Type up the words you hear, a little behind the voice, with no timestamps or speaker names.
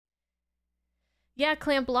Yeah,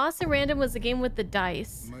 Clamp, Lost at Random was a game with the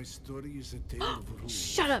dice. My story is a tale of rules.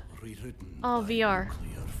 Shut up. Rewritten Oh, by VR.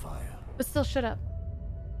 nuclear fire. But still, shut up.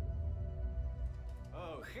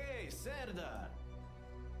 Oh, hey, Serdar.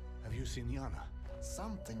 Have you seen Yana?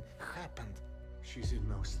 Something happened. She's in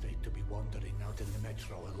no state to be wandering out in the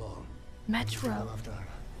metro alone. Metro. Go after her.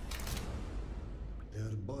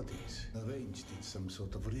 Their bodies arranged in some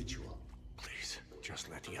sort of ritual. Please, just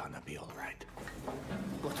let Yana be all right.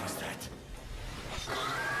 What is that?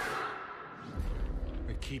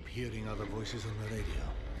 I keep hearing other voices on the radio.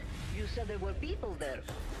 You said there were people there.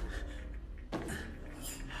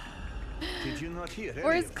 Did you not hear any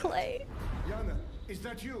Where's of that? Clay? Yana, is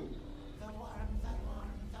that you?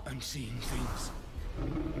 I'm seeing things.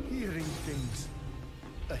 Hearing things.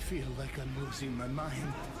 I feel like I'm losing my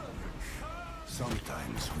mind.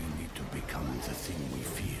 Sometimes we need to become the thing we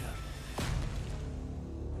fear.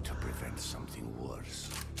 To prevent something worse.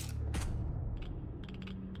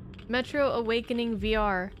 Metro Awakening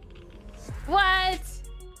VR. What?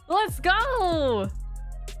 Let's go!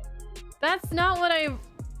 That's not what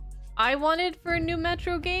I wanted for a new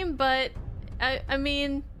Metro game, but I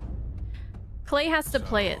mean, Clay has to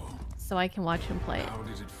play it, so I can watch him play it. How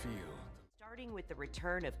did it feel? Starting with the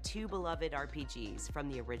return of two beloved RPGs from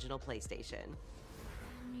the original PlayStation.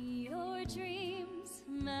 Your dreams,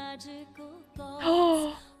 magical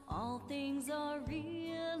thoughts. All things are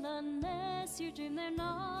real unless you dream they're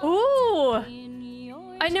not. Ooh! In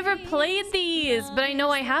your I never played these, but I know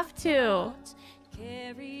I have to.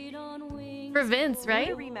 carried on wings. For Vince, right?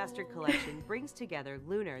 The Remastered Collection brings together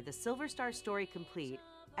Lunar, the Silver Star story complete,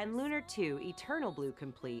 and Lunar 2, Eternal Blue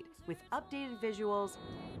complete, with updated visuals,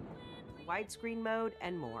 widescreen mode,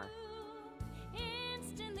 and more.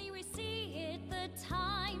 Instantly we see it, the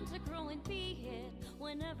time to grow and be it,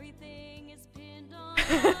 when everything is pinned on.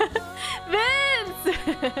 Vince!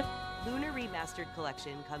 Lunar Remastered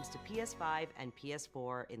Collection comes to PS5 and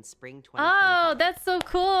PS4 in spring 2025. Oh, that's so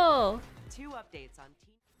cool. 2 updates on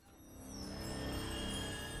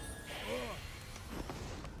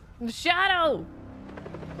Shadow!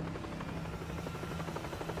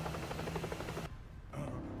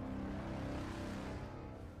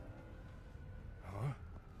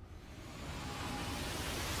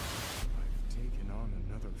 Taken on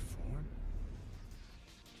another form?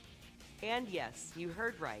 And yes, you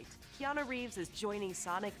heard right. Keanu Reeves is joining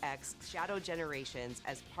Sonic X Shadow Generations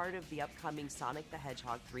as part of the upcoming Sonic the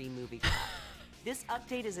Hedgehog 3 movie pack. This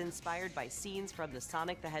update is inspired by scenes from the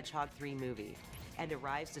Sonic the Hedgehog 3 movie and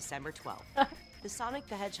arrives December 12th. The Sonic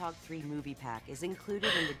the Hedgehog 3 movie pack is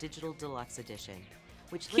included in the Digital Deluxe Edition,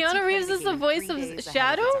 which lets you Keanu play Reeves the is the game voice 3 of days ahead of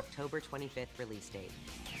Shadow? its October 25th release date.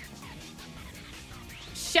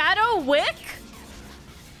 Shadow Wick?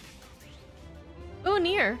 Oh,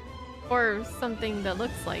 near. Or something that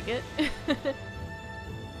looks like it.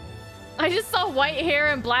 I just saw white hair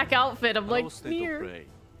and black outfit. I'm like, near.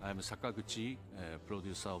 I'm Sakaguchi,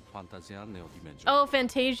 producer of Fantasy and Neo Dimension. Oh,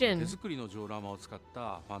 Fantasian. 手作りのジオラマを使っ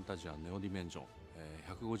たファンタジアンネオディメンジョン、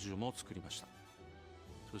150も作りました。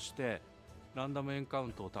そしてランダムエンカウ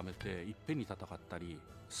ントを貯めていっぺんに戦ったり、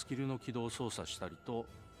スキルの起動を操作したりと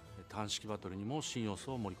単式バトルにも新要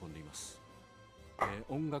素を盛り込んでいます。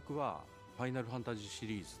音楽はファイナルファンタジーシ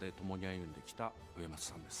リーズで共に歩んできた上松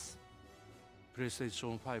さんです。プレイステーショ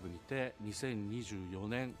ン5にて2024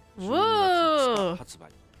年12月2日発売。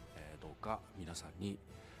どうか皆さんに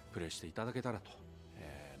プレイしていただけたらと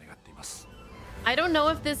願っています。I don't know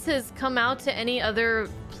if this has come out to any other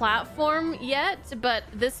platform yet, but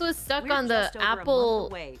this was stuck on the Apple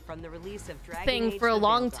thing for a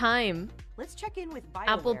long time. Let's check in with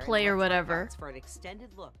Apple Play or whatever. For an extended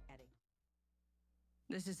look at it.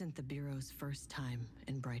 This isn't the Bureau's first time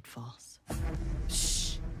in Bright Falls.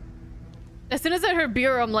 Shh. As soon as I heard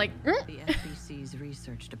Bureau, I'm like, The FBC's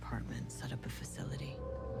research department set up a facility.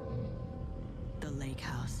 The Lake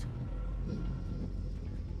House.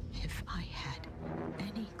 If I had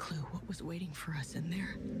any clue what was waiting for us in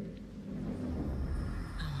there,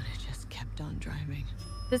 I would have just kept on driving.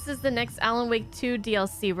 This is the next Alan Wake 2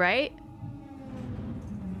 DLC, right?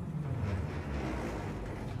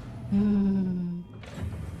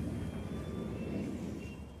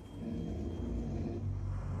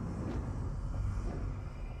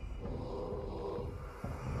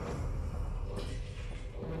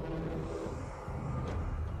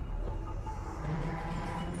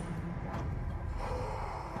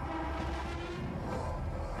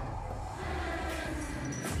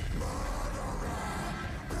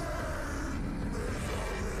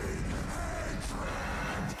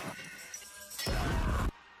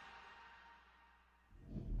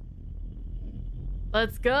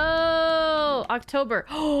 Let's go! October.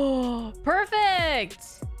 Oh,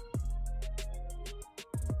 perfect!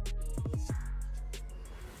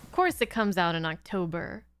 Of course it comes out in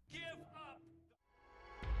October.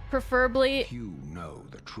 Preferably... You know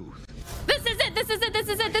the truth. This is it! This is it! This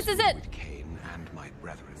is it! This is it! Cain and my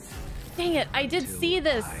brethren. Dang it, I did see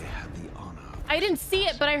this. I had the honor. I didn't see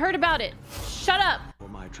it, but I heard about it. Shut up! For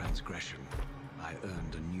my transgression, I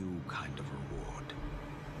earned a new kind of reward.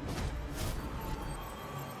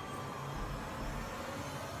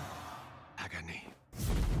 Agony.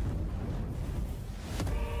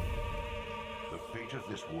 The fate of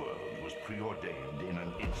this world was preordained in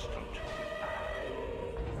an instant.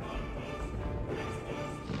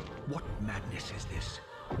 What madness is this?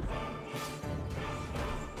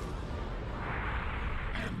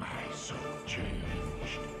 Am I so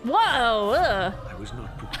changed? Whoa! I was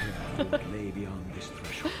not prepared for what lay beyond this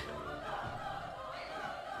threshold.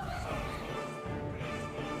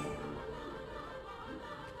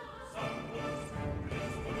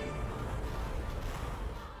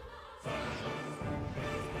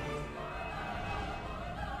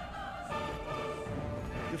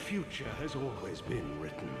 The future has always been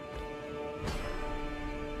written.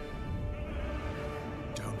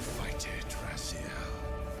 Don't fight it, Raziel.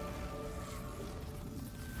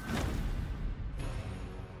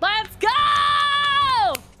 Let's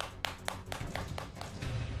go!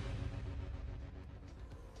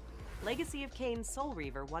 Legacy of Kain Soul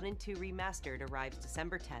Reaver 1 and 2 Remastered arrives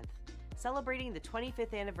December 10th, celebrating the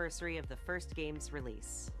 25th anniversary of the first game's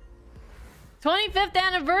release. 25th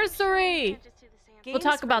anniversary! We'll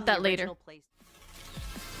talk about that later.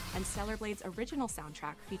 And Stellar Blade's original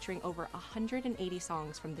soundtrack, featuring over 180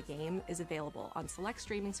 songs from the game, is available on select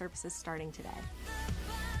streaming services starting today.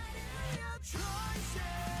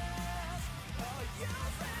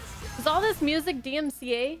 Is all this music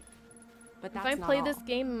DMCA? But If that's I play not this all.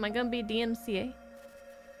 game, am I gonna be DMCA?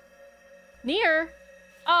 Nier?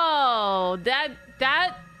 Oh, that...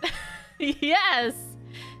 Yes!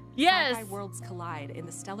 Yes! Sci-fi worlds collide in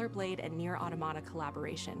the Stellar Blade and Nier Automata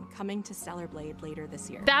collaboration, coming to Stellar Blade later this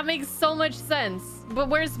year. That makes so much sense. But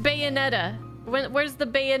where's Bayonetta? Where's the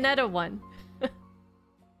Bayonetta one?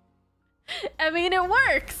 I mean, it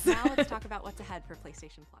works! Now let's talk about what's ahead for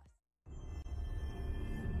PlayStation Plus.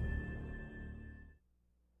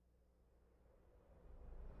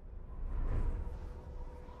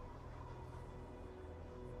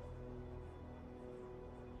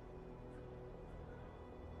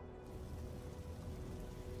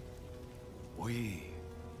 We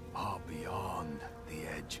are beyond the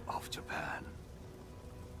edge of Japan.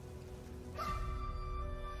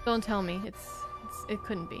 Don't tell me. It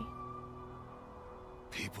couldn't be.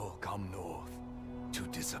 People come north to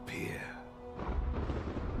disappear.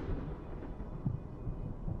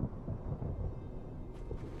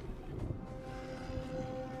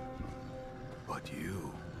 But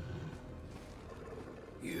you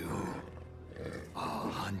are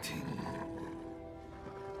hunting.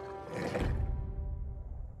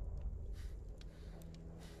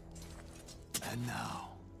 And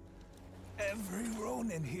now, every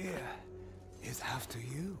Ronin here is after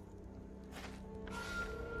you.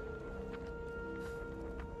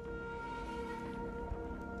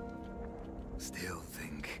 Still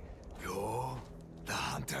think you're the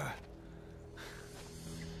hunter?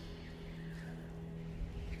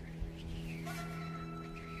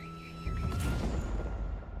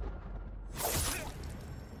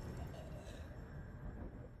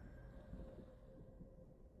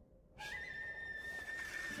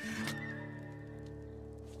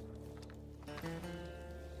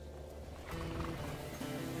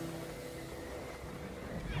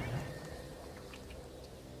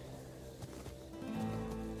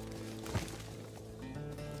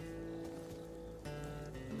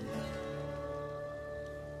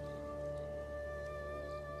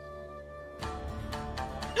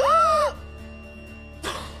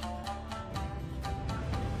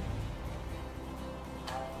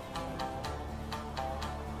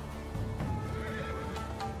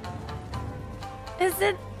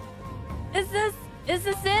 Is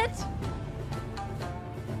this it?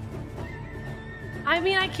 I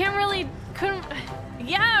mean, I can't really...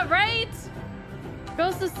 Yeah, right?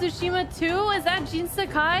 Ghost of Tsushima 2? Is that Jin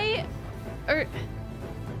Sakai? Or...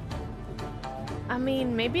 I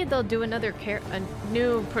mean, maybe they'll do another a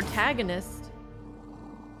new protagonist.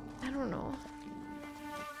 I don't know.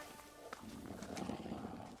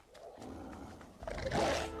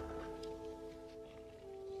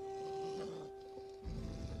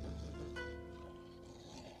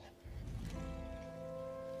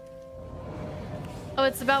 Oh,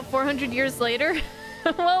 it's about 400 years later?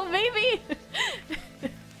 Well, maybe.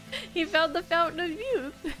 He found the fountain of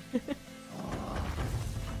youth.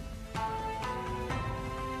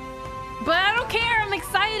 But I don't care. I'm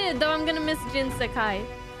excited, though I'm gonna miss Jin Sakai.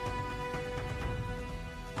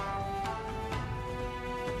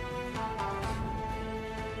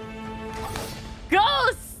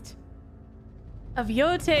 Ghost of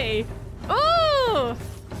Yotei. Ooh!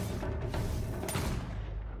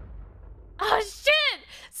 Oh shit!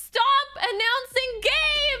 Stop announcing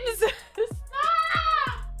games!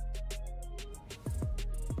 Stop!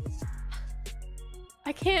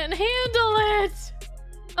 I can't handle it.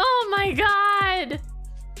 Oh my god!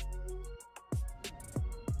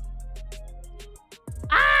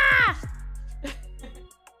 Ah!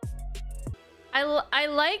 I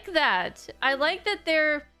like that. I like that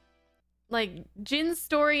they're like Jin's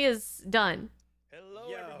story is done.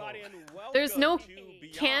 Hello, everybody, and welcome. There's no to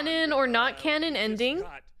Beyond. canon or not canon ending.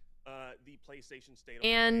 The PlayStation State of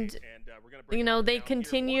And Play, we're gonna break you it know all they down here.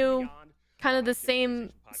 continue Beyond, kind of the PlayStation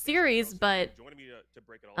same podcast. series, but Joining me to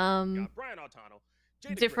break it all down, we got Brian Altano,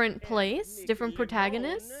 Jada different Griffin, place, and different Nikki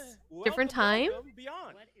protagonists, Limone. different time. Welcome,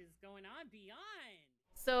 Beyond. What is going on Beyond?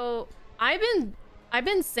 So I've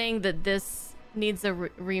been saying that this needs a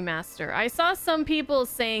remaster. I saw some people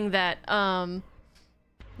saying that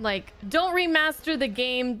like don't remaster the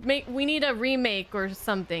game, we need a remake or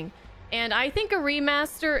something. And I think a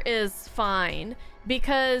remaster is fine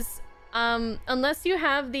because unless you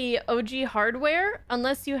have the OG hardware,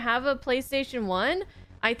 unless you have a PlayStation 1,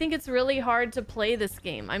 I think it's really hard to play this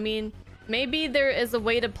game. I mean, maybe there is a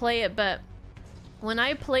way to play it, but when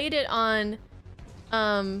I played it on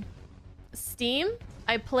Steam,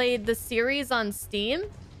 I played the series on Steam,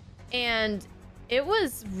 and it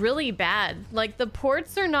was really bad. Like, the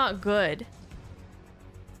ports are not good.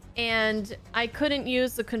 And I couldn't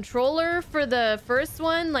use the controller for the first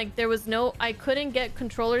one. Like, there was no... I couldn't get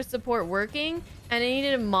controller support working, and I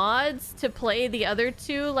needed mods to play the other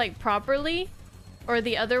two, like, properly. Or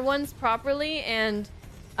the other ones properly, and...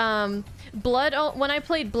 when I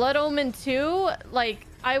played Blood Omen 2, like,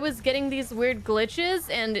 I was getting these weird glitches,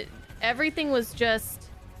 and everything was just...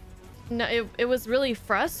 No, it was really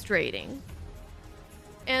frustrating.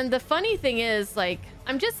 And the funny thing is, like,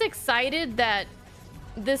 I'm just excited that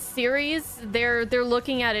this series, they're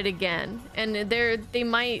looking at it again, and they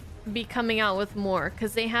might be coming out with more,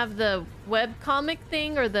 because they have the webcomic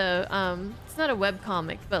thing, or the it's not a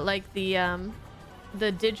webcomic, but like the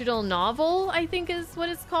digital novel, I think is what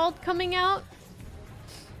it's called, coming out.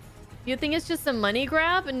 You think it's just a money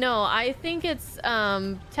grab? No, I think it's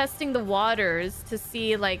testing the waters to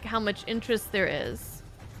see like how much interest there is.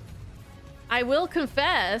 I will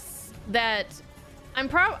confess that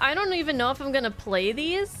I don't even know if I'm gonna play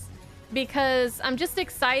these, because I'm just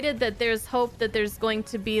excited that there's hope that there's going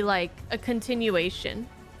to be like a continuation.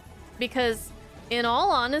 Because in all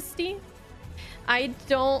honesty, I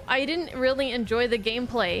didn't really enjoy the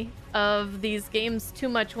gameplay of these games too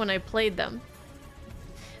much when I played them.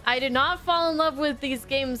 I did not fall in love with these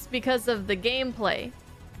games because of the gameplay,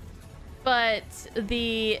 but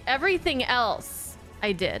everything else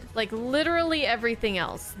I did. Like, literally everything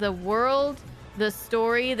else. The world, the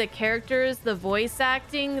story, the characters, the voice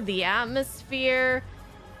acting, the atmosphere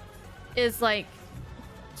is like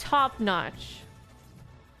top notch.